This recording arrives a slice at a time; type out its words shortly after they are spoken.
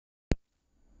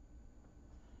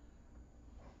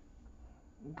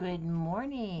Good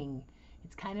morning.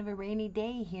 It's kind of a rainy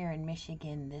day here in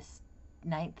Michigan this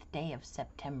 9th day of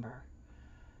September.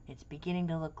 It's beginning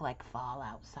to look like fall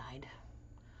outside.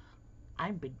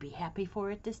 I would be happy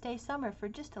for it to stay summer for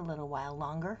just a little while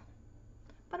longer.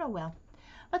 But oh well.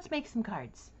 Let's make some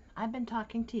cards. I've been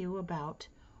talking to you about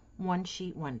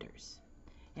one-sheet wonders.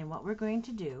 And what we're going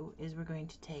to do is we're going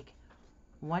to take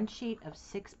one sheet of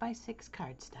 6x6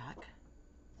 cardstock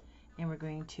and we're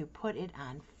going to put it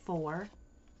on 4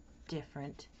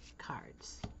 different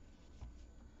cards.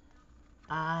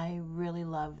 I really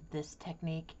love this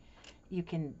technique. You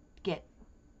can get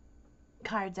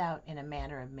cards out in a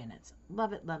matter of minutes.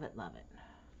 Love it, love it, love it.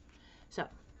 So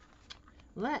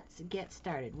let's get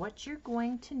started. What you're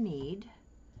going to need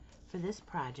for this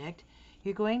project,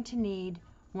 you're going to need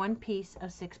one piece of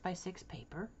 6x6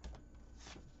 paper.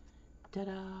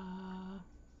 Ta-da!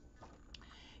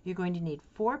 You're going to need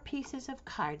 4 pieces of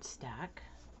cardstock.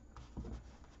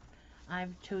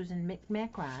 I've chosen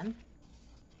Micmac,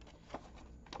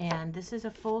 and this is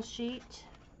a full sheet.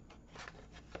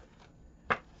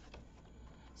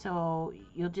 So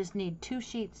you'll just need 2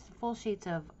 sheets, full sheets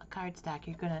of cardstock.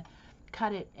 You're going to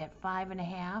cut it at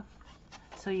 5.5,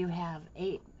 so you have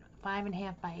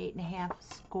 5.5 by 8.5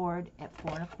 scored at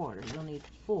 4.25. You'll need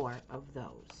 4 of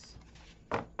those.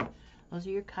 Those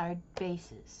are your card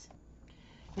bases.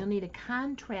 You'll need a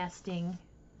contrasting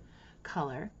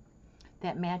color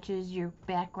that matches your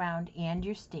background and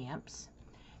your stamps.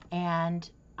 And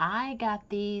I got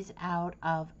these out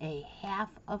of a half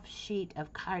of sheet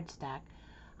of cardstock.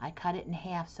 I cut it in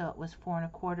half so it was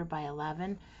 4.25 by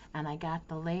 11, and I got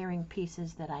the layering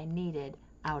pieces that I needed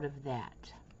out of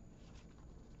that.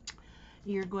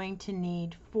 You're going to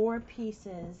need 4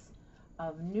 pieces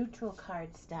of neutral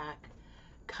cardstock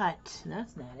cut,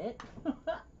 that's not it,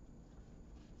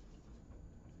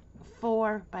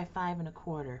 4 by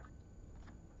 5.25.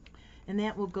 And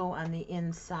that will go on the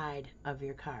inside of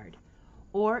your card.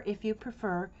 Or if you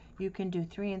prefer, you can do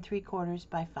 3 3/4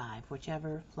 by 5,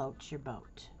 whichever floats your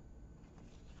boat.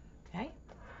 Okay?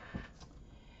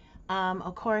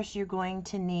 Of course, you're going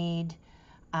to need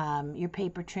your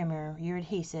paper trimmer, your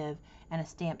adhesive, and a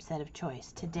stamp set of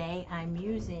choice. Today I'm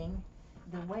using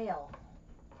the whale.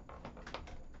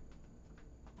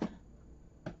 And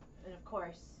of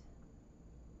course,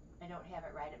 I don't have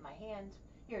it right at my hand.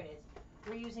 Here it is.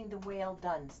 We're using the Whale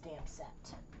Done stamp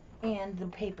set and the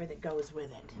paper that goes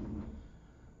with it.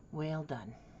 Whale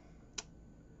Done.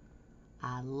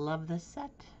 I love this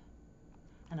set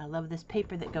and I love this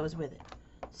paper that goes with it.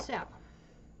 So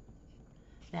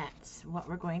that's what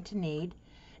we're going to need.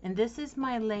 And this is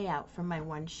my layout for my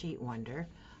one sheet wonder.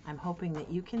 I'm hoping that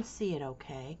you can see it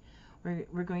okay.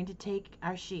 We're going to take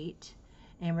our sheet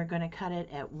and we're going to cut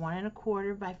it at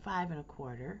 1.25 by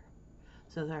 5.25.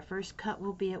 So our first cut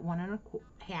will be at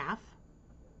 1.5.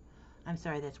 I'm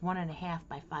sorry, that's 1.5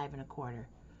 by 5.25.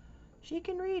 She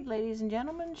can read, ladies and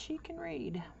gentlemen, she can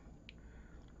read.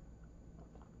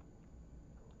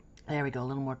 There we go, a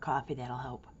little more coffee, that'll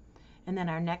help. And then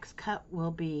our next cut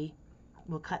will be,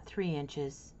 we'll cut 3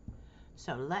 inches.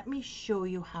 So let me show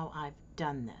you how I've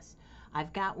done this.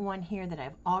 I've got one here that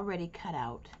I've already cut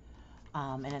out,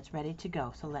 and it's ready to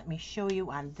go. So let me show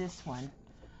you on this one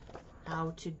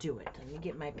how to do it. Let me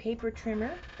get my paper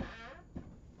trimmer.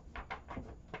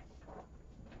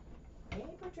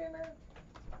 Paper trimmer.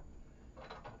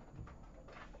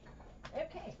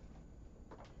 Okay.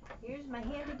 Here's my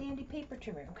handy dandy paper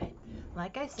trimmer. Okay.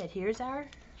 Like I said, here's our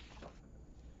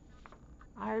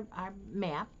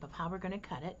map of how we're going to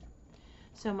cut it.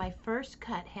 So my first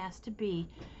cut has to be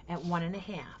at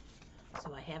 1.5.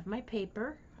 So I have my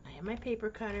paper. I have my paper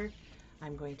cutter.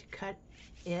 I'm going to cut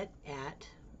it at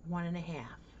 1.5.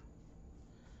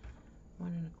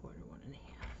 1.25,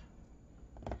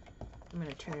 1.5. I'm going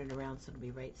to turn it around so it'll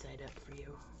be right side up for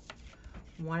you.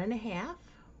 1.5.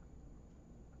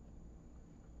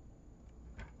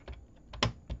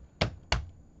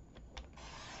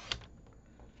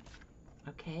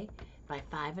 Okay, by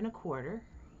 5.25.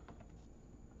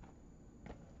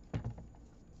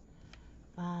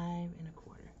 5.25.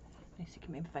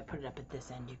 Maybe if I put it up at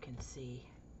this end, you can see.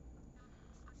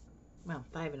 Well,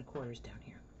 5.25 is down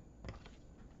here.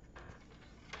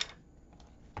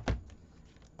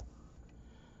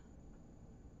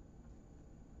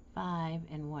 Five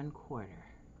and 1/4.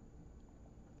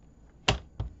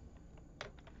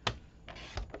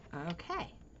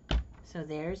 Okay, so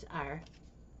there's our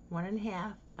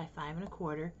 1.5 by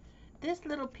 5.25. This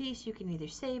little piece, you can either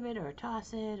save it or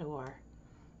toss it or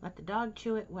let the dog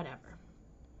chew it, whatever.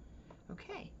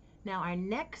 Okay, now our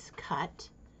next cut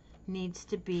needs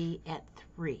to be at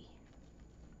 3.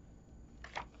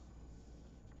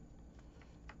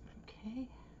 Okay.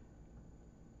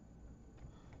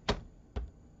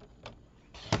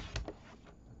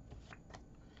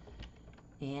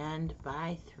 And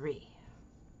by 3.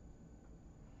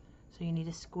 So you need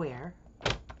a square.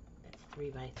 That's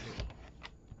 3 by 3.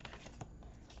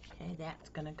 Okay, that's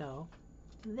going to go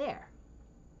there.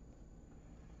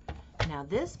 Now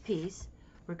this piece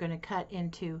we're going to cut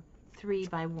into 3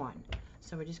 by 1.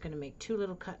 So we're just going to make 2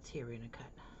 little cuts here. We're going to cut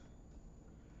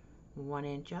 1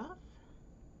 inch off.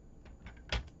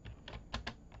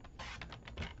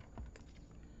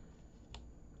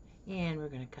 And we're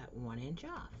going to cut 1 inch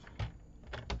off,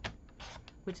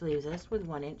 which leaves us with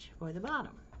 1 inch for the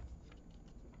bottom.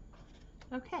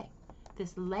 Okay,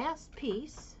 this last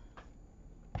piece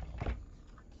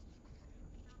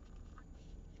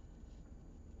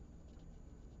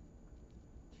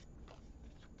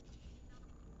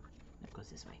that goes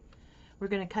this way. We're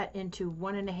going to cut into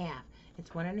 1 1/2.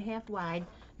 It's 1 1/2 wide.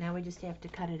 Now we just have to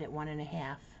cut it at 1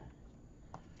 1/2.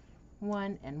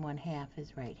 1 1/2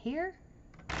 is right here.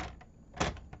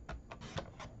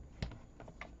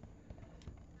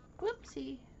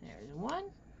 Whoopsie, there's 1.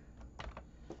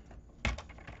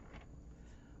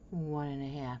 1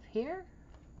 1/2 here.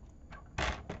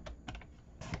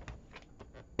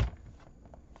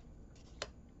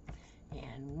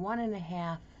 And 1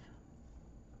 1/2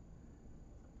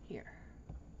 here.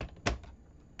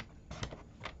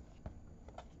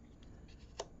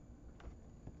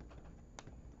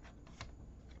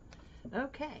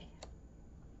 Okay.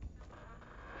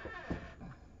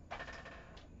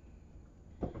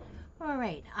 All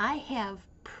right, I have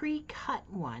pre-cut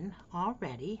one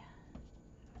already.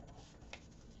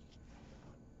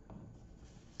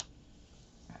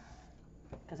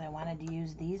 Because I wanted to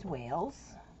use these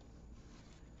whales.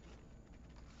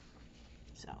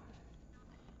 So,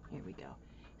 here we go.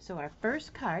 So our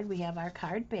first card, we have our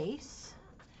card base.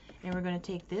 And we're going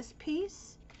to take this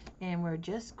piece and we're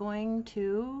just going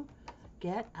to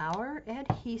get our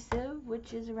adhesive,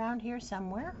 which is around here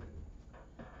somewhere.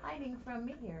 Hiding from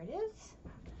me, here it is.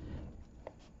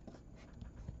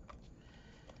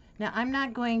 Now I'm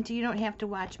not going to, you don't have to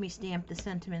watch me stamp the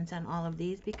sentiments on all of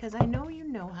these because I know you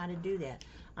know how to do that.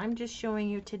 I'm just showing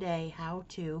you today how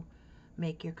to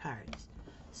make your cards.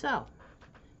 So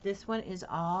this one is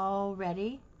all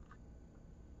ready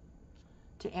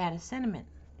to add a sentiment.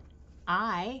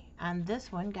 I, on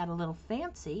this one, got a little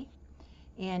fancy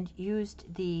and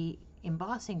used the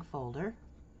embossing folder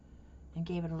and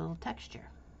gave it a little texture.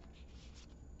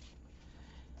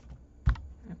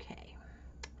 Okay.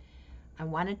 I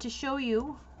wanted to show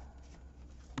you,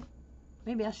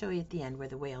 maybe I'll show you at the end where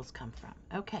the whales come from.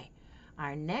 Okay.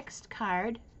 Our next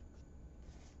card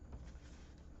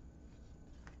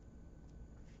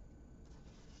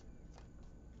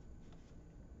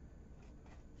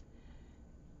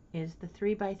is the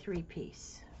 3 by 3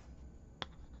 piece.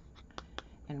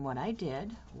 And what I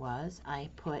did was I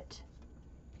cut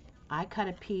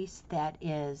a piece that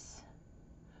is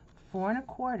 4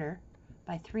 1/4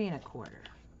 by 3 1/4.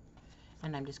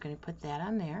 And I'm just going to put that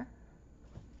on there.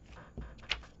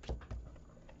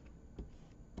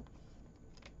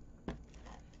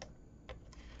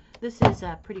 This is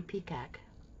a pretty peacock.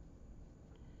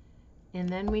 And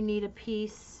then we need a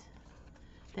piece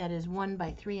that is 1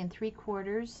 by 3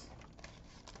 3/4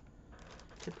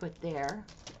 to put there.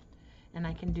 And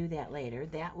I can do that later.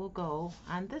 That will go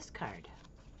on this card.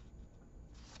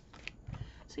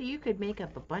 So you could make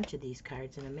up a bunch of these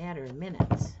cards in a matter of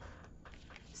minutes.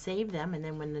 Save them, and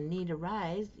then when the need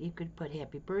arises, you could put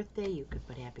happy birthday, you could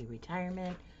put happy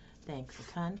retirement, thanks a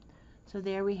ton. So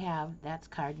there we have, that's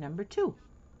card number 2.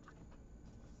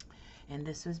 And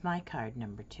this is my card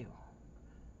number 2.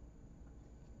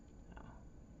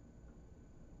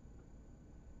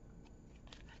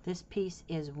 This piece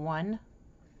is 1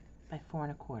 by 4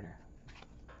 1/4.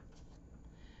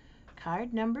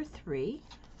 Card number 3.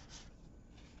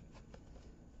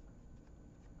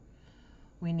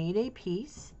 We need a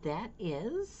piece that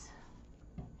is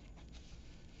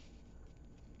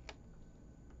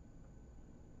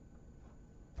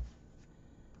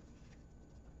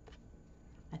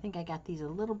I think I got these a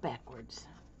little backwards,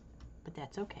 but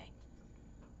that's okay.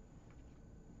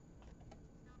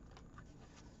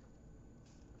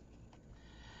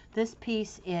 This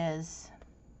piece is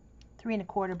 3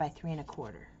 1/4 by 3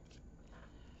 1/4.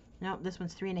 No, this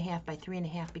one's 3 1/2 by 3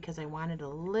 1/2 because I wanted a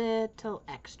little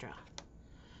extra.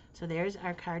 So there's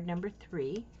our card number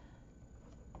 3.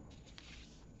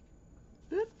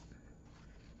 Boop.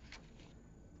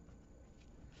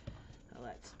 So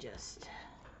let's just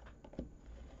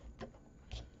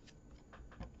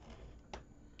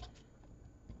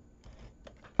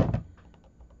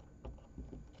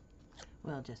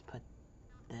we'll just put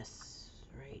this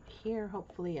right here.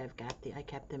 Hopefully I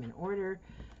kept them in order.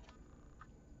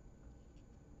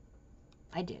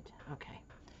 I did. Okay.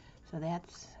 So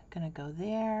that's gonna go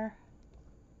there.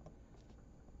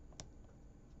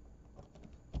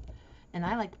 And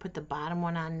I like to put the bottom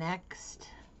one on next.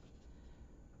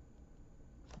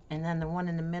 And then the one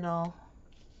in the middle,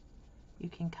 you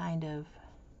can kind of,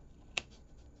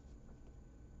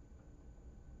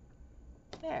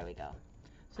 there we go.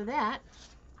 So that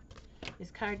is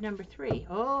card number 3.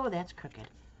 Oh, that's crooked.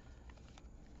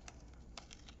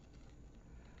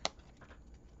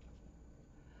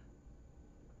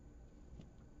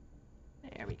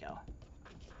 There we go.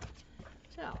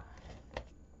 So,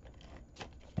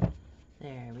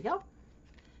 there we go.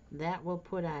 That we'll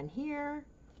put on here.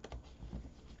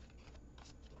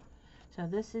 So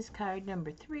this is card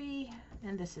number 3,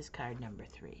 and this is card number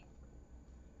 3.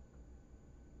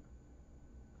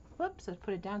 Whoops, let's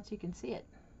put it down so you can see it.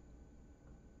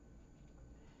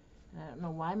 I don't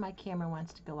know why my camera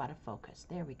wants to go out of focus.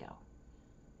 There we go.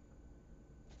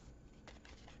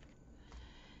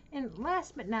 And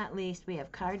last but not least, we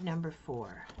have card number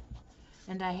 4.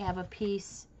 And I have a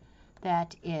piece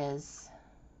that is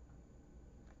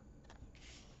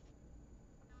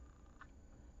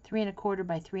 3 1/4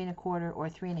 by 3 1/4 or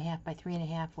 3 1/2 by 3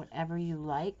 1/2, whatever you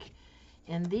like.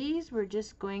 And these we're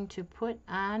just going to put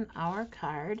on our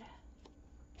card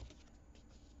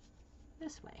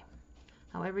this way,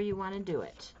 however you want to do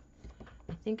it.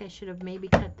 I think I should have maybe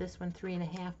cut this one 3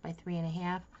 1/2 by 3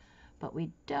 1/2, but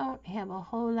we don't have a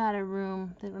whole lot of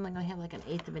room. They're only going to have like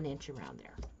 1/8 of an inch around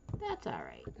there. That's all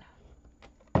right.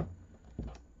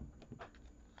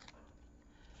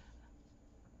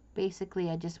 Basically,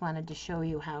 I just wanted to show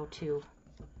you how to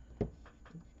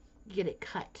get it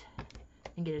cut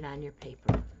and get it on your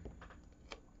paper.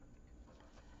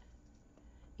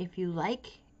 If you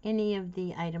like any of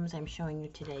the items I'm showing you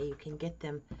today, you can get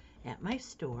them at my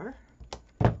store,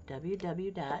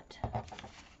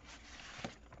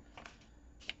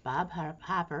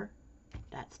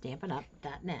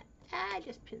 www.bobhopper.stampinup.net. I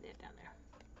just pinned it down there.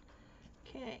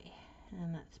 Okay,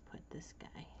 and let's put this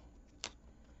guy.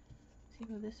 See,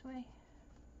 go this way.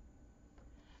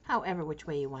 However, which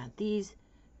way you want. These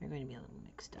are going to be a little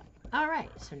mixed up. All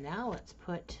right, so now let's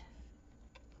put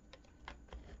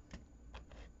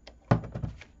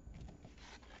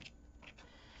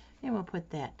and we'll put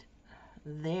that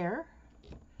there,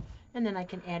 and then I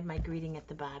can add my greeting at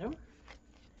the bottom.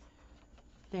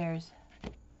 There's,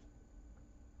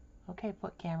 okay,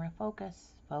 put camera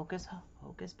focus, focus,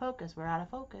 focus, focus. We're out of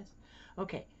focus.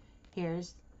 Okay,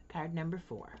 here's card number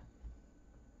 4.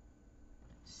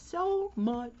 So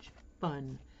much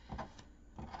fun.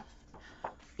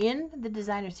 In the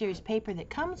designer series paper that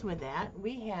comes with that,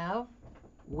 we have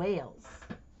whales.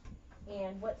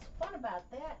 And what's fun about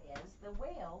that is the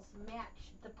whales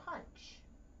match the punch.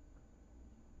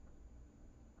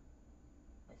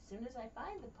 As soon as I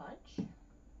find the punch,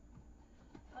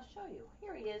 I'll show you.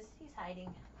 Here he is. He's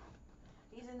hiding.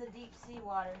 He's in the deep sea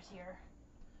waters here.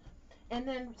 And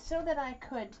then so that I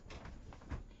could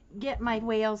get my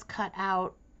whales cut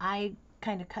out, I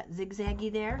kind of cut zigzaggy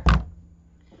there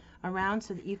around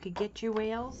so that you could get your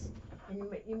whales. And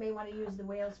you may want to use the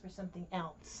whales for something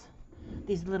else.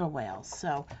 These little whales.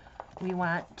 So we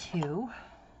want to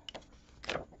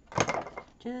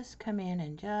just come in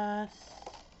and just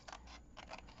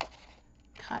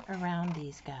cut around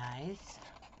these guys.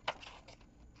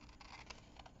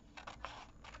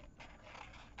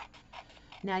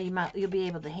 Now you'll be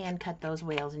able to hand cut those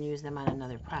whales and use them on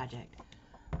another project.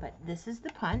 But this is the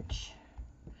punch.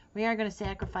 We are going to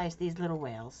sacrifice these little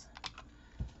whales.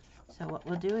 So what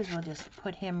we'll do is we'll just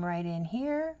put him right in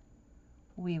here.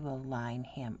 We will line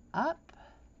him up.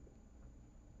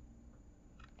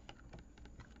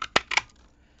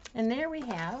 And there we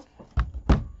have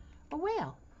a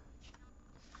whale.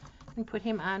 And put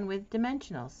him on with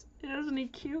dimensionals. Isn't he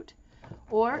cute?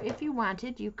 Or if you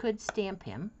wanted, you could stamp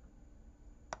him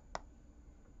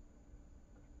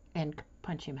and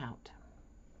punch him out.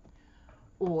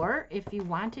 Or if you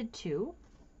wanted to,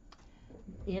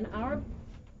 in our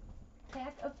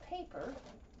pack of paper,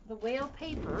 the whale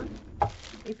paper,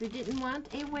 if you didn't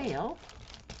want a whale,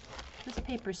 this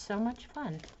paper is so much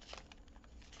fun.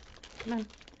 Come on.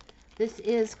 This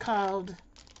is called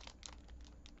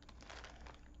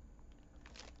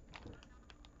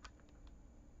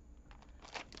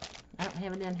I don't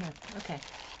have it in here. Okay.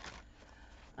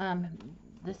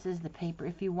 This is the paper.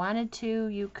 If you wanted to,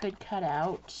 you could cut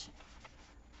out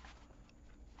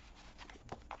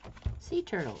sea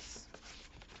turtles.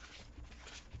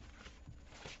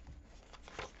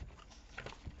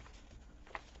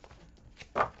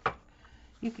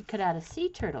 You could cut out a sea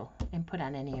turtle and put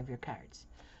on any of your cards.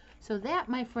 So that,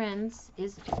 my friends,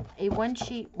 is a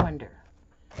one-sheet wonder.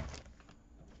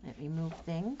 Let me move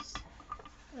things.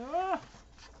 So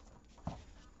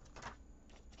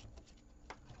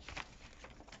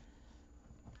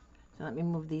let me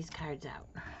move these cards out.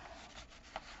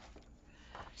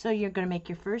 So you're going to make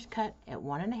your first cut at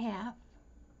 1.5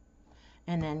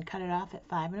 and then cut it off at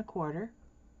 5 1/4.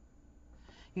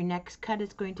 Your next cut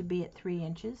is going to be at 3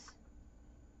 inches,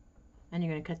 and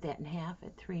you're going to cut that in half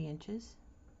at 3 inches.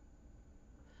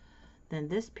 Then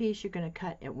this piece you're going to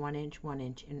cut at 1 inch, 1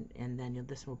 inch, and then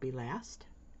this will be last.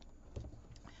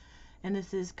 And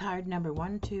this is card number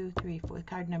 1, 2, 3, 4.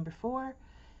 Card number 4.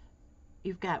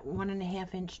 You've got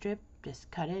 1.5 inch strip.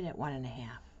 Just cut it at 1.5.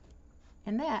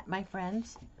 And that, my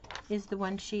friends, is the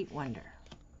one sheet wonder.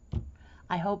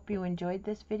 I hope you enjoyed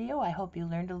this video. I hope you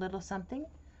learned a little something.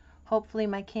 Hopefully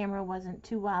my camera wasn't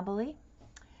too wobbly.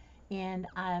 And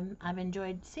I've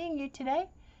enjoyed seeing you today.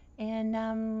 And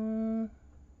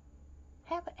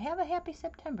have a happy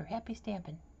September. Happy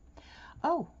stamping.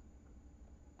 Oh,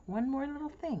 one more little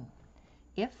thing.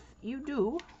 If you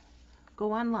do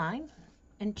go online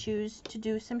and choose to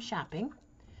do some shopping,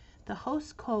 the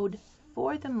host code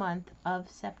for the month of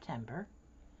September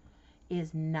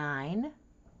is 9,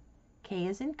 K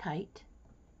as in kite,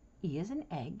 E as in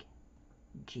egg,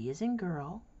 G as in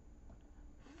girl,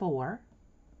 4,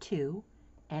 2,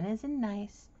 N as in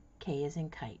nice, K as in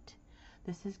kite.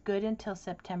 This is good until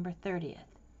September 30th.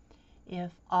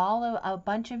 If a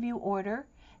bunch of you order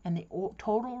and the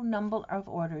total number of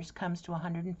orders comes to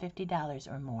 $150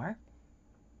 or more,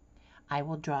 I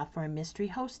will draw for a mystery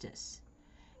hostess.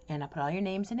 And I'll put all your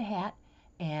names in a hat,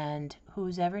 and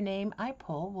whosever name I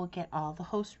pull will get all the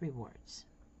host rewards.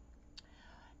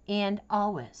 And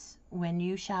always, when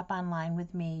you shop online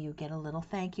with me, you get a little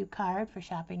thank you card for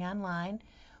shopping online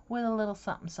with a little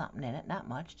something something in it. Not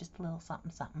much, just a little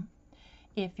something something.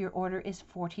 If your order is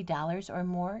 $40 or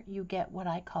more, you get what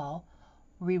I call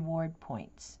reward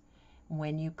points.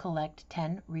 When you collect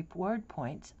 10 reward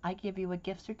points, I give you a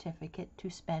gift certificate to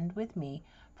spend with me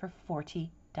for $40.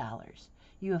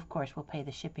 You, of course, will pay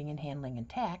the shipping and handling and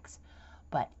tax,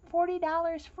 but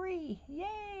 $40 free.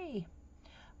 Yay!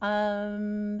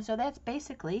 So that's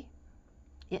basically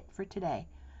it for today.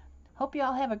 Hope you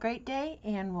all have a great day,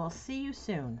 and we'll see you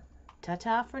soon.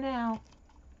 Ta-ta for now.